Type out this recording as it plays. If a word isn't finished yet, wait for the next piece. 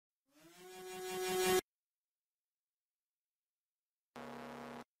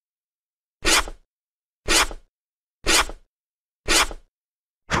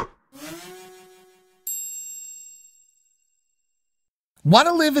Want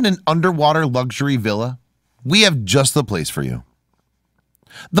to live in an underwater luxury villa? We have just the place for you.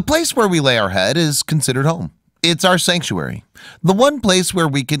 The place where we lay our head is considered home. It's our sanctuary, the one place where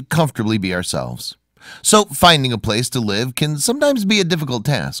we can comfortably be ourselves. So finding a place to live can sometimes be a difficult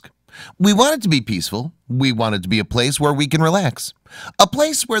task. We want it to be peaceful. We want it to be a place where we can relax, a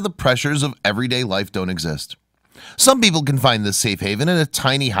place where the pressures of everyday life don't exist. Some people can find this safe haven in a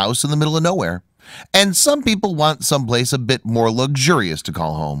tiny house in the middle of nowhere, and some people want someplace a bit more luxurious to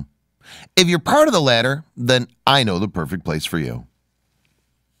call home. If you're part of the latter, then I know the perfect place for you.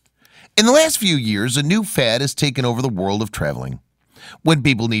 In the last few years, a new fad has taken over the world of traveling. When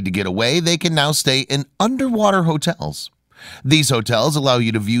people need to get away, they can now stay in underwater hotels. These hotels allow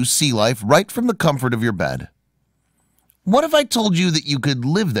you to view sea life right from the comfort of your bed. What if I told you that you could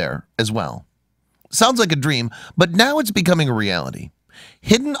live there as well? Sounds like a dream, but now it's becoming a reality.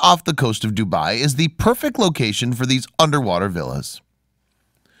 Hidden off the coast of Dubai is the perfect location for these underwater villas.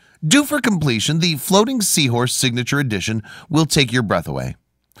 Due for completion, the Floating Seahorse Signature Edition will take your breath away.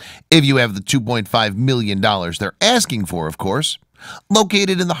 If you have the $2.5 million they're asking for, of course.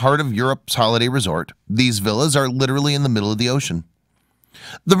 Located in the heart of Europe's holiday resort, these villas are literally in the middle of the ocean.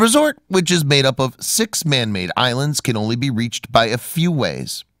 The resort, which is made up of 6 man-made islands, can only be reached by a few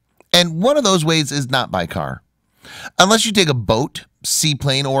ways. And one of those ways is not by car. Unless you take a boat,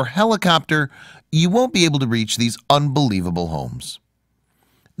 seaplane, or helicopter, you won't be able to reach these unbelievable homes.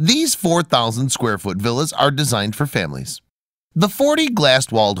 These 4,000 square foot villas are designed for families. The 40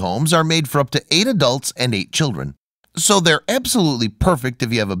 glass-walled homes are made for up to 8 adults and 8 children, so they're absolutely perfect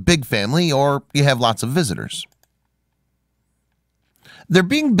if you have a big family or you have lots of visitors. They're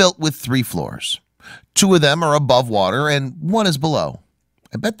being built with 3 floors. 2 of them are above water and 1 is below.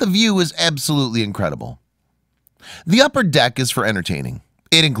 I bet the view is absolutely incredible. The upper deck is for entertaining.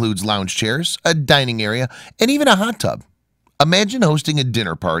 It includes lounge chairs, a dining area, and even a hot tub. Imagine hosting a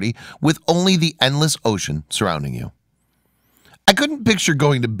dinner party with only the endless ocean surrounding you. I couldn't picture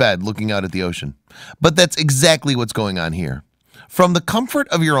going to bed looking out at the ocean, but that's exactly what's going on here. From the comfort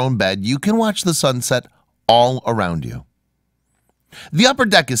of your own bed, you can watch the sunset all around you. The upper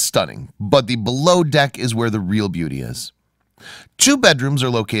deck is stunning, but the below deck is where the real beauty is. 2 bedrooms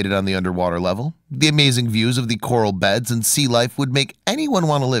are located on the underwater level. The amazing views of the coral beds and sea life would make anyone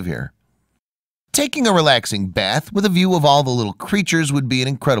want to live here. Taking a relaxing bath with a view of all the little creatures would be an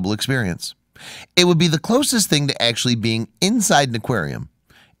incredible experience. It would be the closest thing to actually being inside an aquarium.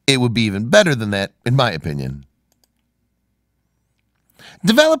 It would be even better than that, in my opinion.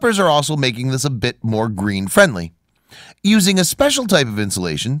 Developers are also making this a bit more green-friendly. Using a special type of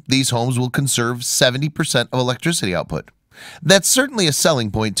insulation, these homes will conserve 70% of electricity output. That's certainly a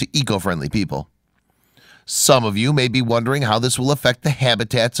selling point to eco-friendly people. Some of you may be wondering how this will affect the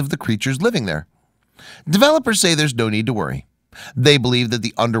habitats of the creatures living there. Developers say there's no need to worry. They believe that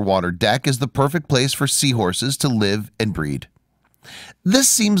the underwater deck is the perfect place for seahorses to live and breed. This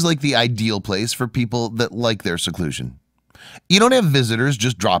seems like the ideal place for people that like their seclusion. You don't have visitors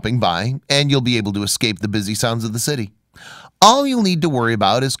just dropping by, and you'll be able to escape the busy sounds of the city. All you'll need to worry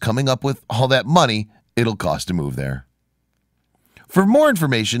about is coming up with all that money it'll cost to move there. For more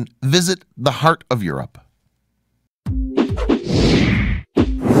information, visit the Heart of Europe.